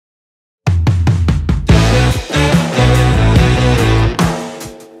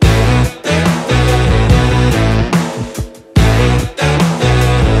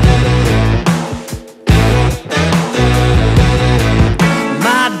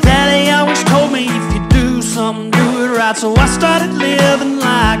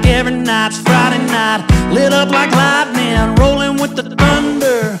it up like lightnin, rolling with the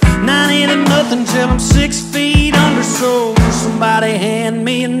thunder. 90 to nothing till I'm 6 feet under. So somebody hand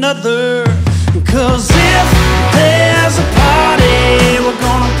me another. 'Cause if there's a party, we're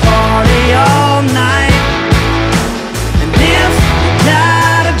gonna party all night. And if you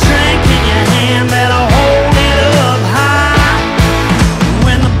got a drink in your hand, better hold it up high.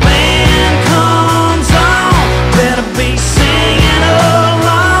 When the band comes on, better be singing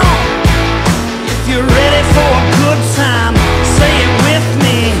along. If you're ready for a good time, say it with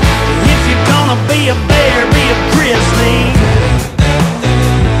me. If you're gonna be a bear, be a grizzly.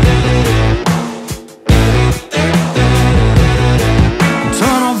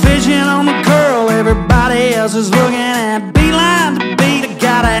 Tunnel vision on the girl everybody else is looking at. Beeline to beat, I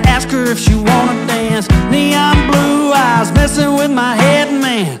gotta ask her if she wanna dance. Neon blue eyes messing with my head,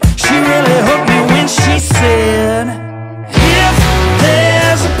 man. She really hooked me when she said, if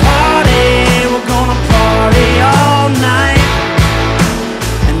there's a party, we're gonna party all night.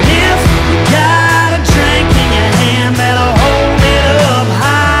 And if you got a drink in your hand, better hold it up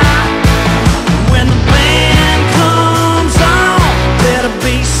high. When the band comes on, better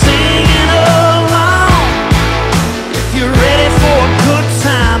be singing along. If you're ready for a good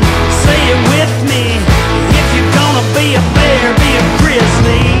time, say it with me. If you're gonna be a bear, be a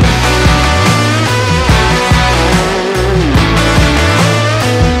grizzly.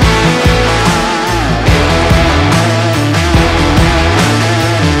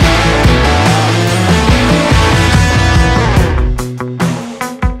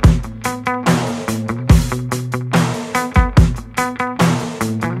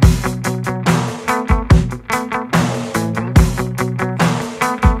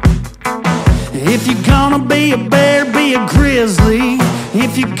 If you're gonna be a bear, be a grizzly.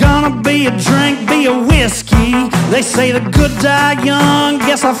 If you're gonna be a drink, be a whiskey. They say the good die young,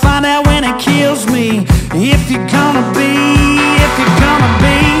 guess I'll find out when it kills me. If you're gonna be